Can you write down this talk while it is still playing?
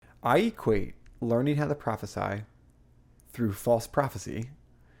I equate learning how to prophesy through false prophecy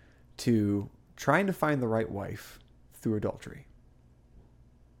to trying to find the right wife through adultery.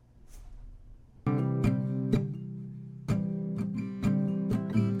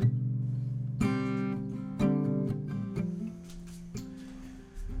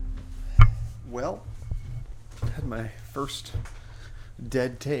 Well, had my first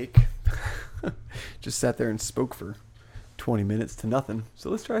dead take. Just sat there and spoke for 20 minutes to nothing. So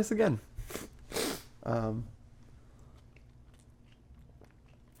let's try this again.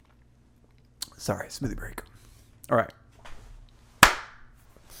 Sorry, smoothie break. All right.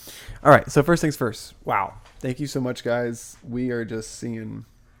 All right, so first things first. Wow. Thank you so much, guys. We are just seeing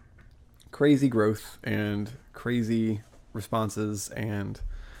crazy growth and crazy responses, and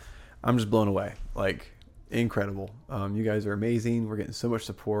I'm just blown away. Like, incredible. You guys are amazing. We're getting so much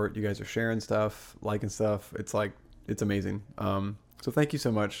support. You guys are sharing stuff, liking stuff. It's like, it's amazing. So thank you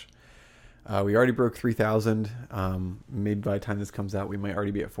so much. We already broke 3,000. Maybe by the time this comes out, we might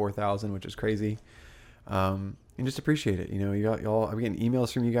already be at 4,000, which is crazy. And just appreciate it. You know, y'all, I'm getting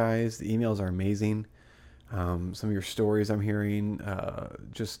emails from you guys. The emails are amazing. Some of your stories I'm hearing,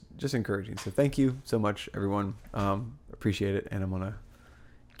 just encouraging. So thank you so much, everyone. Appreciate it. And I'm going to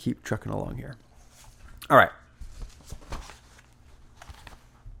keep trucking along here. All right.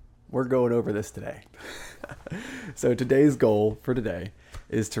 We're going over this today. So today's goal for today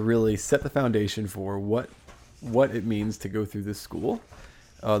is to really set the foundation for what it means to go through this school,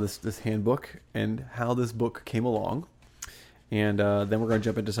 this handbook, and how this book came along. And then we're going to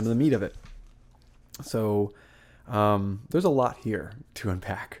jump into some of the meat of it. So there's a lot here to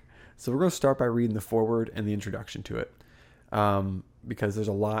unpack. So we're going to start by reading the foreword and the introduction to it, because there's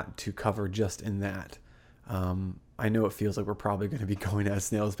a lot to cover just in that. I know it feels like we're probably going to be going at a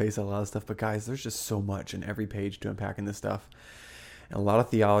snail's pace at a lot of stuff, but guys, there's just so much in every page to unpack in this stuff. And a lot of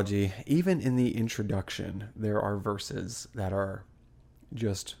theology. Even in the introduction, there are verses that are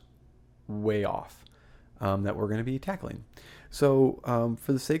just way off, that we're going to be tackling. So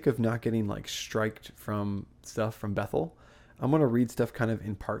for the sake of not getting like striked from stuff from Bethel, I'm going to read stuff kind of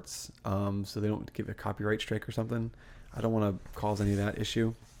in parts, so they don't give a copyright strike or something. I don't want to cause any of that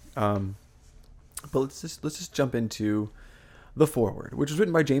issue. But let's just jump into the foreword, which was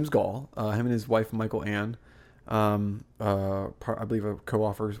written by James Gall, him and his wife Michael Ann. I believe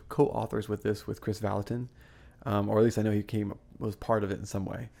co-authors with this with Chris Valentin, or at least I know he was part of it in some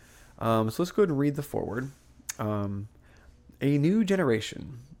way. So let's go ahead and read the foreword. A new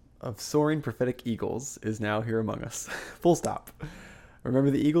generation of soaring prophetic eagles is now here among us. Full stop.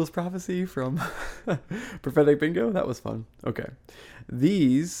 Remember the Eagles prophecy from Prophetic Bingo? That was fun. Okay.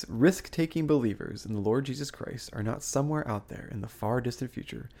 These risk-taking believers in the Lord Jesus Christ are not somewhere out there in the far distant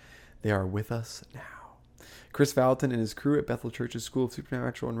future. They are with us now. Chris Valentin and his crew at Bethel Church's School of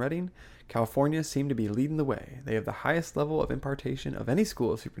Supernatural in Redding, California, seem to be leading the way. They have the highest level of impartation of any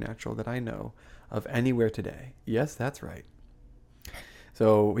school of supernatural that I know of anywhere today. Yes, that's right.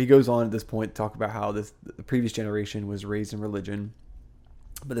 So he goes on at this point to talk about how the previous generation was raised in religion,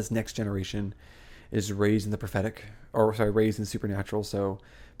 but this next generation is raised in the prophetic, raised in supernatural. So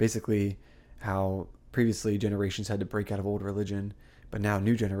basically how previously generations had to break out of old religion, but now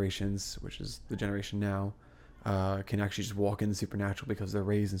new generations, which is the generation now, can actually just walk in the supernatural because they're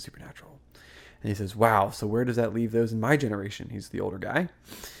raised in supernatural. And he says, wow, so where does that leave those in my generation? He's the older guy.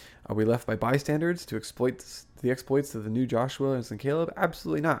 Are we left by bystanders to exploit the exploits of the new Joshua and Caleb?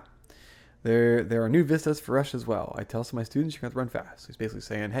 Absolutely not. There are new vistas for us as well. I tell some of my students, you're going to have to run fast. He's basically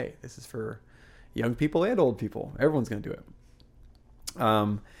saying, hey, this is for young people and old people. Everyone's going to do it.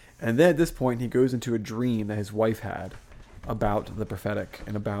 And then at this point, he goes into a dream that his wife had about the prophetic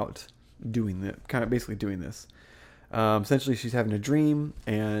and about basically doing this. Essentially, she's having a dream,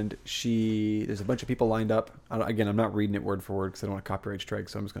 and there's a bunch of people lined up. Again, I'm not reading it word for word because I don't want a copyright strike,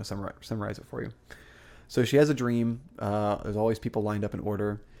 so I'm just going to summarize it for you. So she has a dream. There's always people lined up in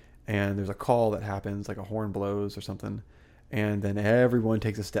order. And there's a call that happens, like a horn blows or something. And then everyone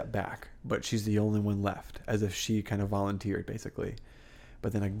takes a step back, but she's the only one left, as if she kind of volunteered, basically.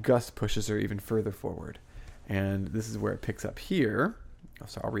 But then a gust pushes her even further forward. And this is where it picks up here.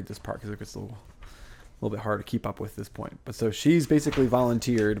 So I'll read this part because it gets a little bit hard to keep up with this point. But so she's basically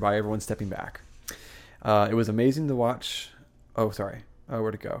volunteered by everyone stepping back. It was amazing to watch. Oh, sorry.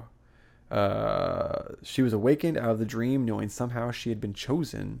 Where'd it go? She was awakened out of the dream, knowing somehow she had been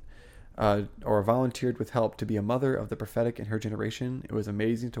chosen or volunteered with help to be a mother of the prophetic in her generation. It was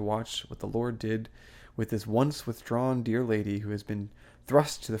amazing to watch what the Lord did with this once withdrawn dear lady who has been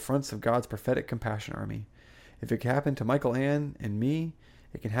thrust to the fronts of God's prophetic compassion army. If it can happen to Michael Ann and me,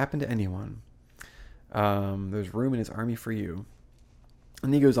 it can happen to anyone. There's room in his army for you.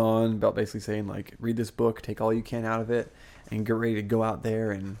 And he goes on about basically saying, like, read this book, take all you can out of it, and get ready to go out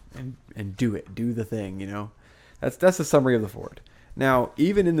there and do it. Do the thing, you know. That's the summary of the forward. Now,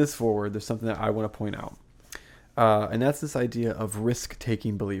 even in this forward, there's something that I want to point out. And that's this idea of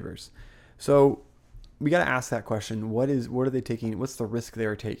risk-taking believers. So we got to ask that question. What are they taking? What's the risk they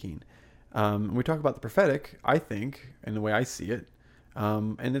are taking? When we talk about the prophetic, I think, and the way I see it,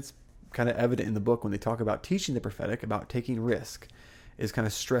 and it's kind of evident in the book when they talk about teaching the prophetic, about taking risk, is kind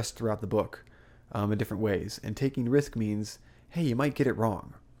of stressed throughout the book in different ways. And taking risk means, hey, you might get it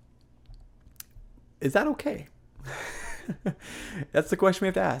wrong. Is that okay? That's the question we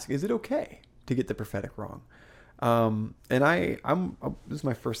have to ask. Is it okay to get the prophetic wrong? And this is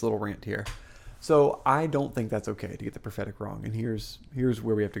my first little rant here. So I don't think that's okay to get the prophetic wrong. And here's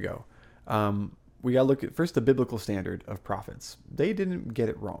where we have to go. We got to look at first the biblical standard of prophets. They didn't get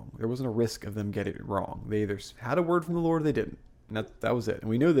it wrong. There wasn't a risk of them getting it wrong. They either had a word from the Lord or they didn't. And that was it. And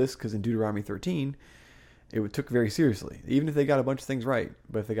we know this because in Deuteronomy 13, it took very seriously. Even if they got a bunch of things right,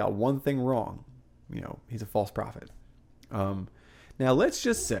 but if they got one thing wrong, he's a false prophet. Now let's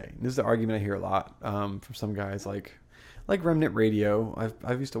just say, this is the argument I hear a lot from some guys like Remnant Radio.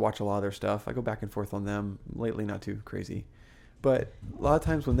 I've used to watch a lot of their stuff. I go back and forth on them. Lately, not too crazy. But a lot of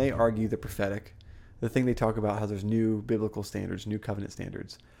times when they argue the prophetic, the thing they talk about how there's new biblical standards, new covenant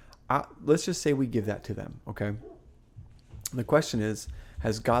standards. Let's just say we give that to them, okay? The question is,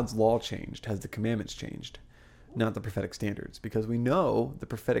 has God's law changed? Has the commandments changed? Not the prophetic standards. Because we know the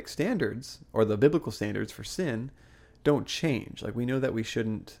prophetic standards, or the biblical standards for sin, don't change. Like, we know that we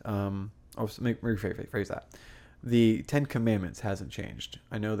shouldn't, rephrase that. The 10 Commandments hasn't changed.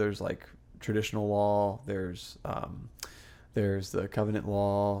 I know there's like traditional law, there's the covenant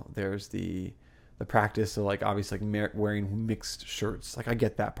law, there's the practice of, like, obviously, like wearing mixed shirts. Like, I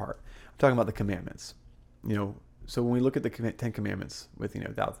get that part. I'm talking about the commandments. So when we look at the 10 Commandments with,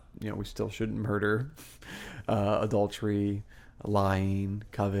 we still shouldn't murder, adultery, lying,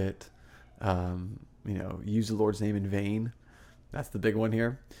 covet, use the Lord's name in vain. That's the big one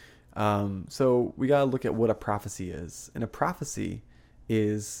here. So we got to look at what a prophecy is. And a prophecy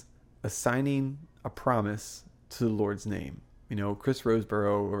is assigning a promise to the Lord's name. Chris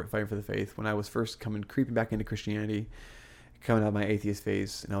Roseborough over at Fighting for the Faith, when I was first creeping back into Christianity, coming out of my atheist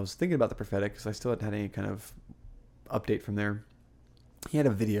phase, and I was thinking about the prophetic because I still hadn't had any kind of update from there. He had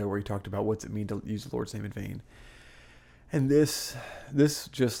a video where he talked about what's it mean to use the Lord's name in vain. And this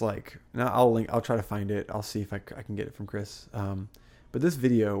just like, now I'll try to find it. I'll see if I can get it from Chris. But this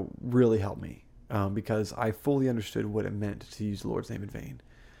video really helped me because I fully understood what it meant to use the Lord's name in vain.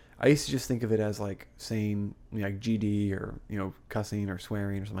 I used to just think of it as like saying, like GD or, cussing or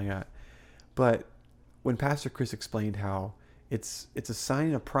swearing or something like that. But when Pastor Chris explained how it's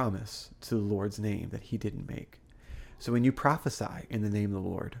assigning a promise to the Lord's name that he didn't make. So when you prophesy in the name of the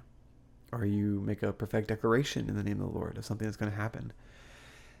Lord, or you make a prophetic declaration in the name of the Lord of something that's going to happen,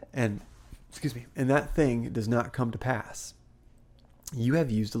 and that thing does not come to pass, you have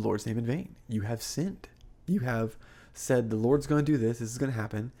used the Lord's name in vain. You have sinned. You have said the Lord's going to do this is going to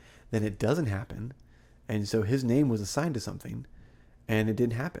happen, then it doesn't happen, and so his name was assigned to something, and it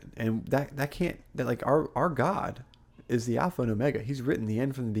didn't happen. And our God is the Alpha and Omega. He's written the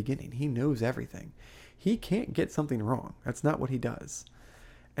end from the beginning. He knows everything. He can't get something wrong. That's not what he does.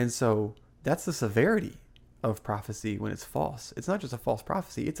 And so that's the severity of prophecy when it's false. It's not just a false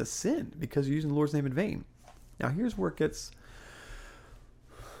prophecy, it's a sin because you're using the Lord's name in vain. Now here's where it gets,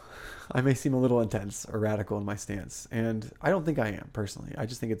 I may seem a little intense or radical in my stance, and I don't think I am personally. I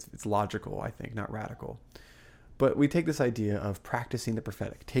just think it's logical, I think, not radical. But we take this idea of practicing the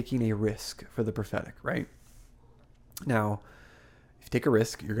prophetic, taking a risk for the prophetic, right? Now, if you take a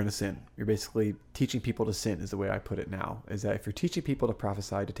risk, you're going to sin. You're basically teaching people to sin is the way I put it now, is that if you're teaching people to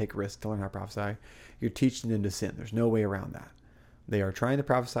prophesy, to take a risk, to learn how to prophesy, you're teaching them to sin. There's no way around that. They are trying to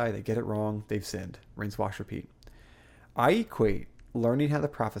prophesy, they get it wrong, they've sinned. Rinse, wash, repeat. I equate learning how to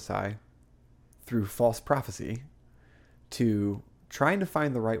prophesy through false prophecy to trying to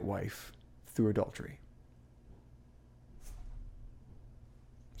find the right wife through adultery.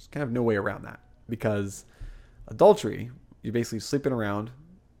 There's kind of no way around that, because adultery, you're basically sleeping around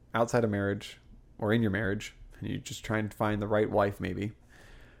outside of marriage or in your marriage, and you're just trying to find the right wife maybe.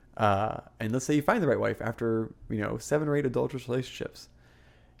 And let's say you find the right wife after, 7 or 8 adulterous relationships.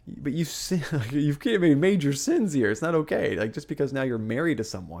 But you've committed major sins here. It's not okay. Like, just because now you're married to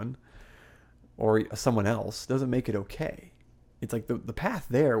someone or someone else doesn't make it okay. It's like the path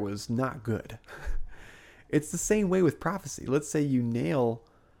there was not good. It's the same way with prophecy. Let's say you nail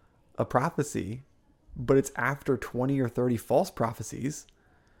a prophecy, but it's after 20 or 30 false prophecies.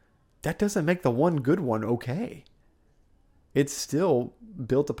 That doesn't make the one good one okay. it's still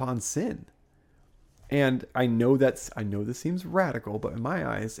built upon sin. And I know this seems radical, but in my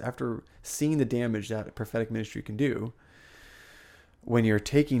eyes, after seeing the damage that prophetic ministry can do, when you're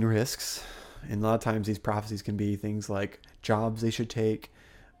taking risks, and a lot of times these prophecies can be things like jobs they should take,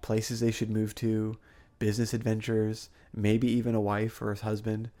 places they should move to, business adventures, maybe even a wife or a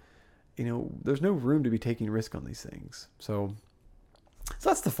husband. There's no room to be taking risk on these things. So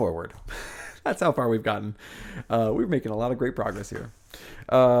that's the forward. That's how far we've gotten. We're making a lot of great progress here.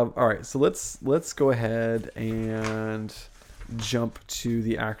 All right, so let's go ahead and jump to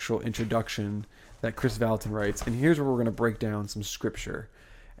the actual introduction that Chris Valentin writes. And here's where we're going to break down some scripture.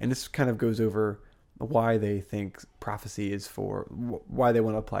 And this kind of goes over why they think prophecy is why they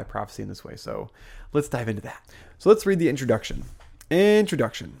want to apply prophecy in this way. So let's dive into that. So let's read the introduction. And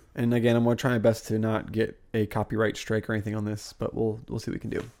again, I'm going to try my best to not get a copyright strike or anything on this, but we'll see what we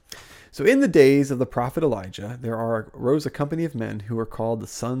can do. So in the days of the prophet Elijah, there arose a company of men who were called the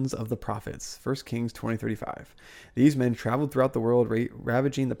sons of the prophets. 1 Kings 20:35. These men traveled throughout the world,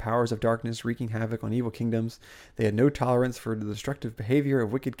 ravaging the powers of darkness, wreaking havoc on evil kingdoms. They had no tolerance for the destructive behavior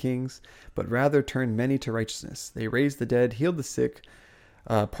of wicked kings, but rather turned many to righteousness. They raised the dead, healed the sick,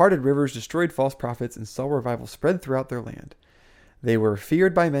 parted rivers, destroyed false prophets, and saw revival spread throughout their land. They were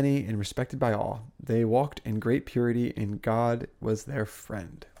feared by many and respected by all. They walked in great purity, and God was their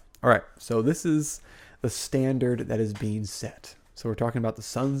friend. All right, so this is the standard that is being set. So we're talking about the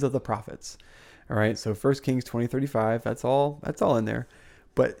sons of the prophets. All right, so 1 Kings 20:35, that's all in there.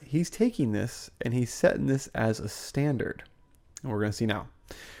 But he's taking this and he's setting this as a standard. And we're going to see now.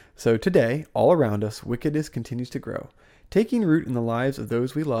 So today, all around us, wickedness continues to grow, taking root in the lives of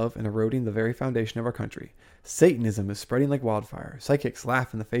those we love and eroding the very foundation of our country. Satanism is spreading like wildfire. Psychics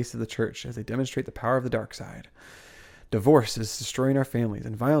laugh in the face of the church as they demonstrate the power of the dark side. Divorce is destroying our families,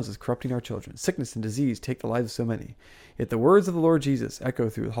 and violence is corrupting our children. Sickness and disease take the lives of so many. Yet the words of the Lord Jesus echo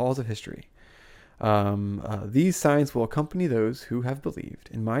through the halls of history. These signs will accompany those who have believed.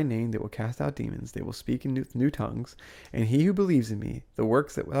 In my name they will cast out demons. They will speak in new tongues. And he who believes in me, the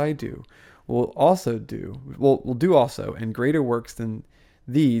works that I do, will do also, and greater works than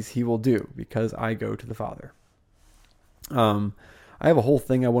these he will do, because I go to the Father. I have a whole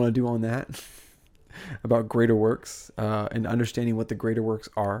thing I want to do on that. About greater works and understanding what the greater works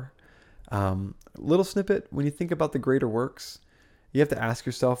are. Little snippet, when you think about the greater works, you have to ask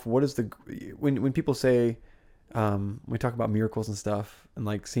yourself, what is when people say, we talk about miracles and stuff, and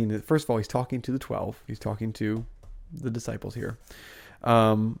like seeing it, first of all, he's talking to the 12, he's talking to the disciples here,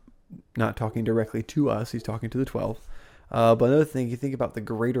 not talking directly to us, he's talking to the 12. But another thing, you think about the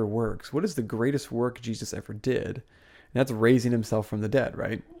greater works. What is the greatest work Jesus ever did? And that's raising himself from the dead,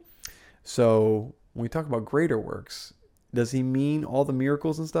 right? So when we talk about greater works, does he mean all the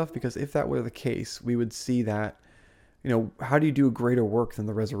miracles and stuff? Because if that were the case, we would see that, how do you do a greater work than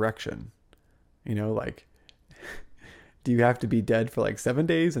the resurrection? Do you have to be dead for like 7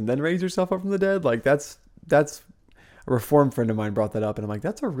 days and then raise yourself up from the dead? Like that's a Reformed friend of mine brought that up, and I'm like,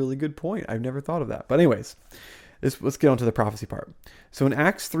 that's a really good point. I've never thought of that. But anyways, let's get on to the prophecy part. So in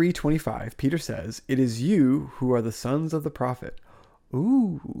Acts 3:25, Peter says, "It is you who are the sons of the prophet."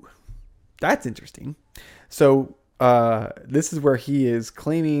 Ooh. That's interesting. So this is where he is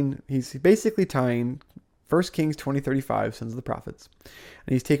claiming, he's basically tying 1 Kings 20:35, sons of the prophets.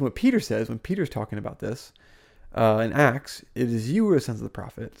 And he's taking what Peter says when Peter's talking about this. In Acts, it is you who are sons of the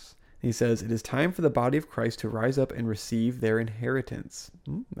prophets. And he says, it is time for the body of Christ to rise up and receive their inheritance.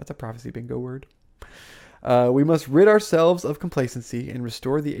 That's a prophecy bingo word. We must rid ourselves of complacency and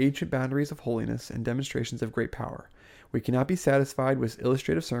restore the ancient boundaries of holiness and demonstrations of great power. We cannot be satisfied with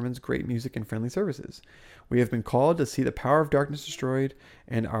illustrative sermons, great music, and friendly services. We have been called to see the power of darkness destroyed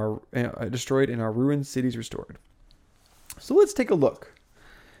and our ruined cities restored. So let's take a look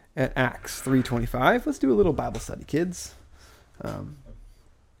at Acts 3:25. Let's do a little Bible study, kids.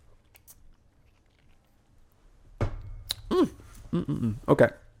 Okay.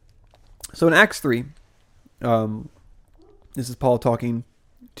 So in Acts 3, this is Paul talking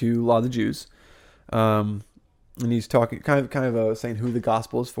to a lot of the Jews. And he's talking, kind of saying who the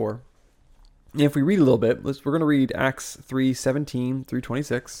gospel is for. And if we read a little bit, we're going to read Acts 3:17 through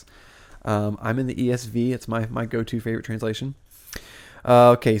 26. I'm in the ESV. It's my go-to favorite translation.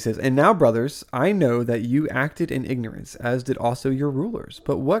 Okay, he says, "And now, brothers, I know that you acted in ignorance, as did also your rulers.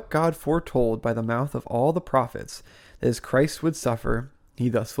 But what God foretold by the mouth of all the prophets, that as Christ would suffer, he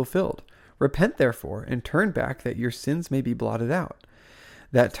thus fulfilled. Repent, therefore, and turn back, that your sins may be blotted out,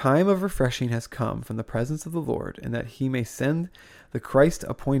 that time of refreshing has come from the presence of the Lord, and that he may send the Christ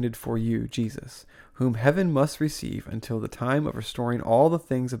appointed for you, Jesus, whom heaven must receive until the time of restoring all the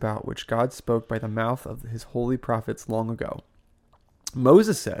things about which God spoke by the mouth of his holy prophets long ago.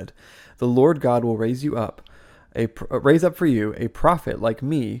 Moses said, the Lord God will raise up for you a prophet like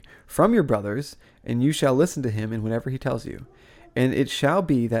me from your brothers, and you shall listen to him in whatever he tells you. And it shall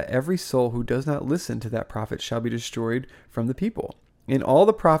be that every soul who does not listen to that prophet shall be destroyed from the people. And all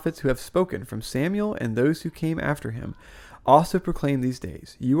the prophets who have spoken, from Samuel and those who came after him, also proclaim these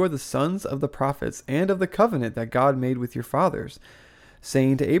days, you are the sons of the prophets and of the covenant that God made with your fathers,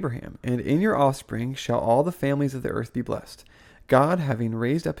 saying to Abraham, and in your offspring shall all the families of the earth be blessed. God, having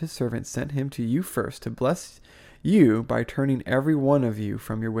raised up his servant, sent him to you first to bless you by turning every one of you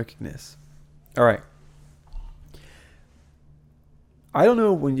from your wickedness. All right. I don't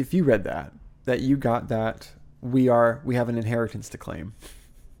know if you read that you got that we have an inheritance to claim.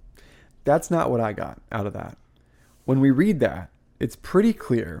 That's not what I got out of that. When we read that, it's pretty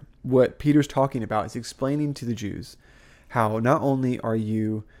clear what Peter's talking about. He's explaining to the Jews how not only are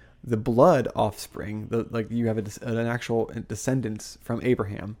you the blood offspring, you have an actual descendants from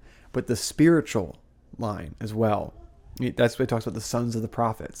Abraham, but the spiritual line as well. That's what he talks about, the sons of the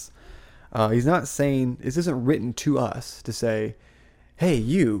prophets. He's not saying, this isn't written to us to say, hey,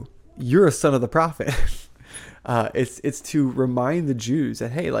 you're a son of the prophet. It's to remind the Jews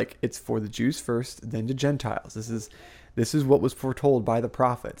that, hey, it's for the Jews first, then to Gentiles. This is what was foretold by the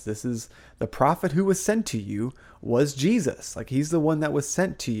prophets. This is the prophet who was sent to you was Jesus. He's the one that was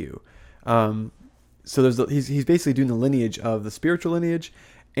sent to you. So he's basically doing the lineage of the spiritual lineage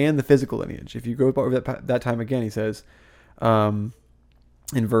and the physical lineage. If you go over that time again, he says, in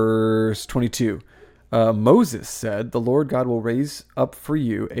verse 22, Moses said, the Lord God will raise up for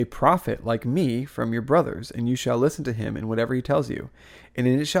you a prophet like me from your brothers, and you shall listen to him in whatever he tells you. And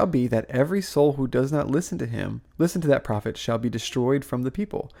it shall be that every soul who does not listen to that prophet, shall be destroyed from the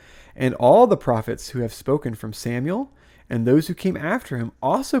people. And all the prophets who have spoken from Samuel and those who came after him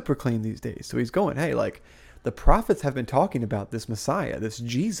also proclaim these days. So he's going, hey, the prophets have been talking about this Messiah, this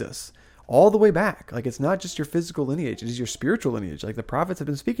Jesus, all the way back. It's not just your physical lineage, it is your spiritual lineage. The prophets have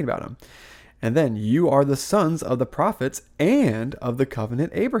been speaking about him. And then you are the sons of the prophets and of the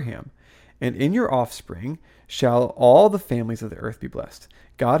covenant Abraham. And in your offspring shall all the families of the earth be blessed.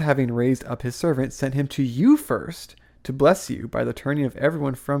 God, having raised up his servant, sent him to you first to bless you by the turning of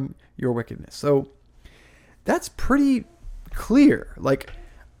everyone from your wickedness. So that's pretty clear.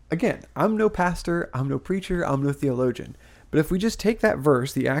 Again, I'm no pastor, I'm no preacher, I'm no theologian. But if we just take that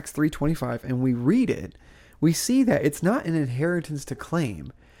verse, the Acts 3:25, and we read it, we see that it's not an inheritance to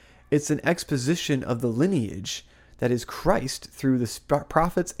claim. It's an exposition of the lineage that is Christ through the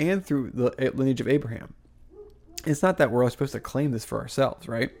prophets and through the lineage of Abraham. It's not that we're all supposed to claim this for ourselves,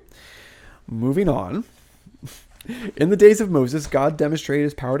 right? Moving on. In the days of Moses, God demonstrated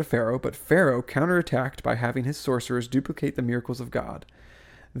his power to Pharaoh, but Pharaoh counterattacked by having his sorcerers duplicate the miracles of God.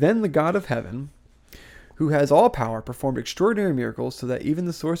 Then the God of heaven, who has all power, performed extraordinary miracles, so that even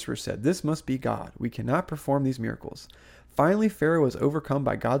the sorcerers said, this must be God. We cannot perform these miracles. Finally, Pharaoh was overcome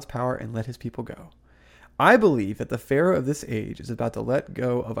by God's power and let his people go. I believe that the Pharaoh of this age is about to let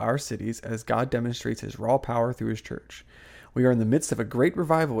go of our cities as God demonstrates his raw power through his church. We are in the midst of a great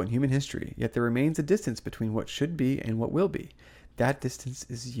revival in human history, yet there remains a distance between what should be and what will be. That distance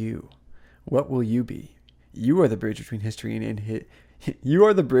is you. What will you be? You are the bridge between history you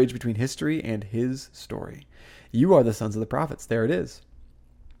are the bridge between history and his story. You are the sons of the prophets. There it is.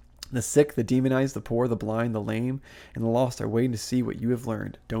 The sick, the demonized, the poor, the blind, the lame, and the lost are waiting to see what you have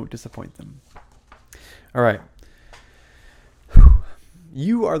learned. Don't disappoint them. All right.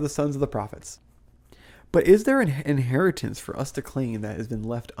 You are the sons of the prophets. But is there an inheritance for us to claim that has been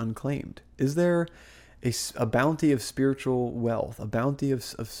left unclaimed? Is there a bounty of spiritual wealth, a bounty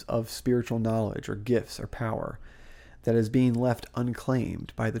of spiritual knowledge or gifts or power that is being left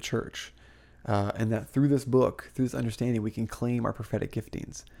unclaimed by the church? And that through this book, through this understanding, we can claim our prophetic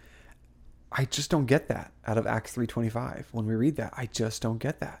giftings. I just don't get that out of Acts 3:25. When we read that, I just don't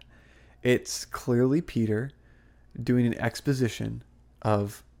get that. It's clearly Peter doing an exposition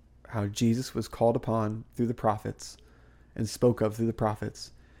of how Jesus was called upon through the prophets and spoke of through the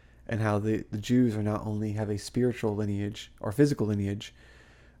prophets, and how the Jews are not only have a spiritual lineage or physical lineage,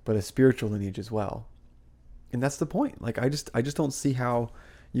 but a spiritual lineage as well. And that's the point. I just don't see how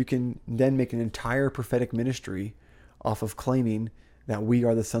you can then make an entire prophetic ministry off of claiming that we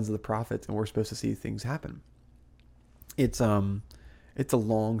are the sons of the prophets and we're supposed to see things happen. It's a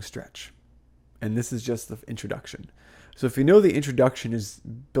long stretch. And this is just the introduction. So if you know the introduction is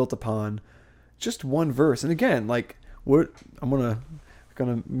built upon just one verse, and again, I'm going to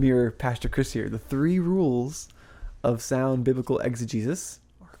going to mirror Pastor Chris here. The 3 rules of sound biblical exegesis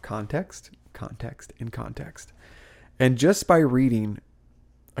are context, context, and context. And just by reading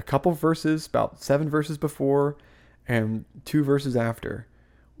a couple verses, about 7 verses before and 2 verses after,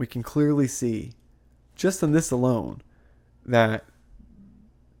 we can clearly see, just in this alone, that's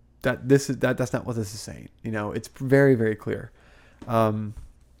not what this is saying. It's very, very clear.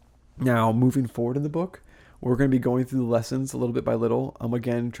 Now, moving forward in the book, we're going to be going through the lessons a little bit by little. I'm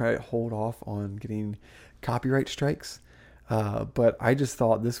again try to hold off on getting copyright strikes, but I just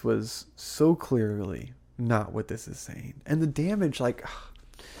thought this was so clearly not what this is saying, and the damage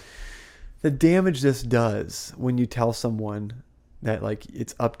this does when you tell someone that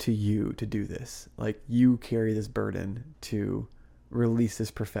it's up to you to do this, you carry this burden to release this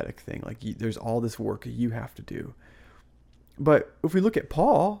prophetic thing, there's all this work you have to do. But if we look at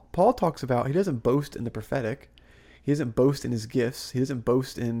Paul talks about, he doesn't boast in the prophetic. He doesn't boast in his gifts. He doesn't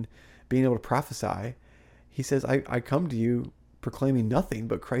boast in being able to prophesy. He says, I come to you proclaiming nothing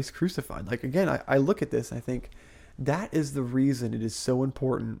but Christ crucified. Again, I look at this and I think that is the reason it is so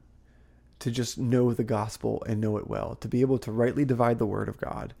important to just know the gospel and know it well, to be able to rightly divide the word of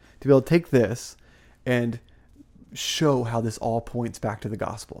God, to be able to take this and show how this all points back to the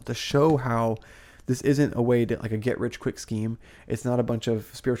gospel, to show how this isn't a way to a get rich quick scheme. It's not a bunch of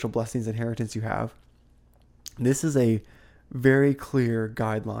spiritual blessings, inheritance you have. This is a very clear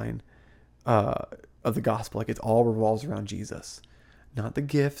guideline of the gospel. It all revolves around Jesus, not the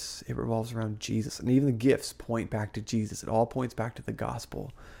gifts. It revolves around Jesus, and even the gifts point back to Jesus. It all points back to the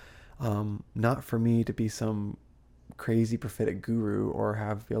gospel. Not for me to be some crazy prophetic guru or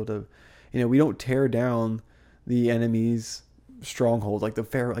be able to, we don't tear down the enemy's stronghold like the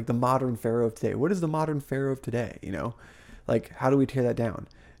Pharaoh, like the modern Pharaoh of today. What is the modern Pharaoh of today? How do we tear that down?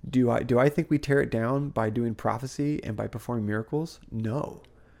 Do I think we tear it down by doing prophecy and by performing miracles? No.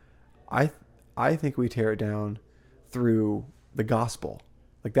 I think we tear it down through the gospel.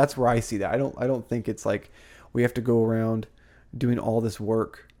 That's where I see that. I don't think it's we have to go around doing all this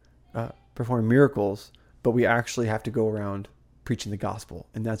work, performing miracles, but we actually have to go around preaching the gospel,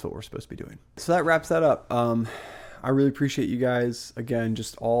 and that's what we're supposed to be doing. So that wraps that up. I really appreciate you guys. Again,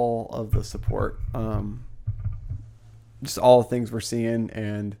 just all of the support, just all the things we're seeing,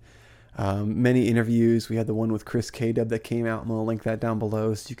 and many interviews. We had the one with Chris K-Dub that came out. I'm going to link that down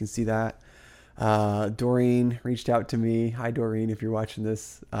below so you can see that. Doreen reached out to me. Hi, Doreen, if you're watching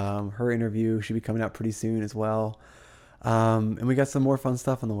this. Her interview should be coming out pretty soon as well. And we got some more fun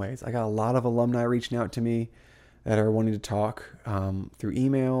stuff on the way. I got a lot of alumni reaching out to me that are wanting to talk through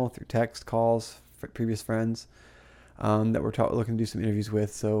email, through text, calls, previous friends. That we're looking to do some interviews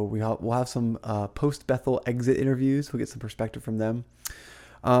with. So we'll have some post-Bethel exit interviews. We'll get some perspective from them.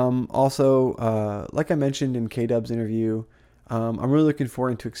 Also, like I mentioned in K-Dub's interview, I'm really looking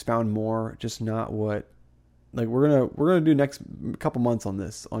forward to expound more, just not what, we're gonna do next couple months on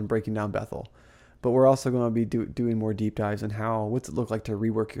this, on breaking down Bethel. But we're also going to be doing more deep dives on what's it look like to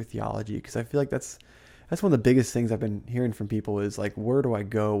rework your theology, because I feel like that's one of the biggest things I've been hearing from people is where do I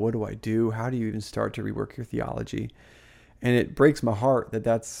go? What do I do? How do you even start to rework your theology? And it breaks my heart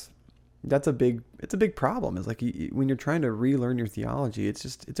that's a big problem. It's when you're trying to relearn your theology,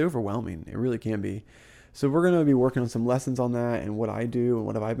 it's overwhelming. It really can be. So we're going to be working on some lessons on that and what I do and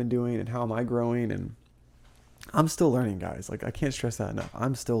what have I been doing and how am I growing. And I'm still learning, guys. I can't stress that enough.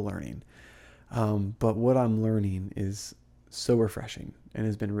 I'm still learning. But what I'm learning is so refreshing and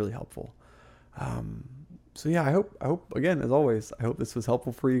has been really helpful. So yeah, I hope again, as always, I hope this was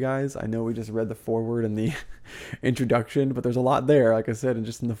helpful for you guys. I know we just read the foreword and the introduction, but there's a lot there, like I said, and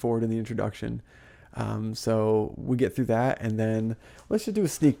just in the foreword and the introduction. So we get through that, and then let's just do a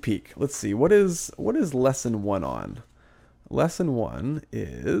sneak peek. Let's see, what is lesson 1 on? Lesson 1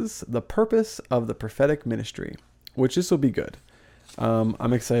 is the purpose of the prophetic ministry, which this will be good.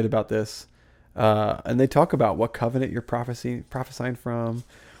 I'm excited about this. And they talk about what covenant you're prophesying from,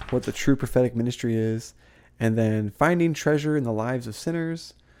 what the true prophetic ministry is, and then finding treasure in the lives of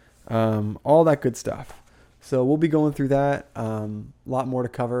sinners, all that good stuff. So we'll be going through that, a lot more to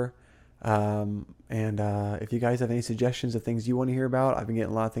cover. And if you guys have any suggestions of things you want to hear about, I've been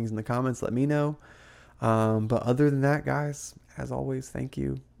getting a lot of things in the comments, let me know. But other than that, guys, as always, thank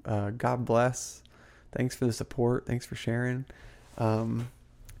you. God bless. Thanks for the support. Thanks for sharing.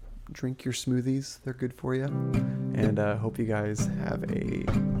 Drink your smoothies. They're good for you. And hope you guys have a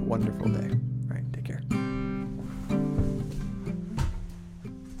wonderful day.